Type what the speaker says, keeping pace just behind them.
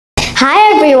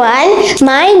Hi everyone,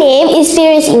 my name is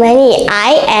Firuz Imani.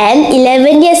 I am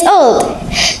 11 years old.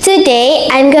 Today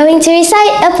I'm going to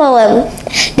recite a poem.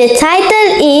 The title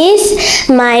is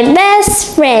My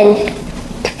Best Friend.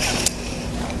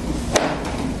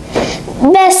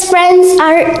 Best friends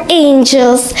are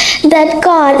angels that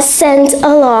God sent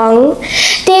along.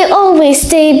 They always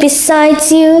stay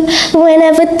beside you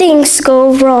whenever things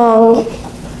go wrong.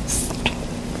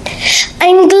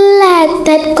 I'm glad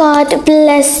that God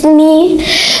blessed me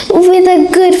with a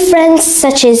good friend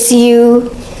such as you.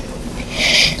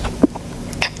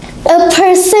 A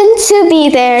person to be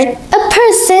there, a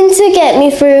person to get me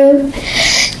through.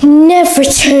 Never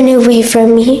turn away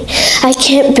from me. I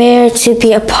can't bear to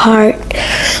be apart.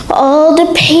 All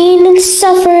the pain and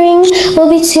suffering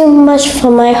will be too much for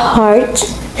my heart.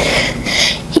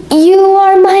 You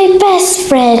are my best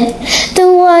friend, the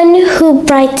one who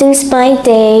brightens my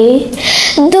day,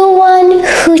 the one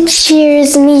who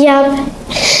cheers me up,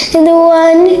 and the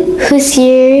one who's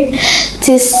here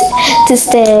to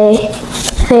stay.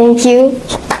 Thank you.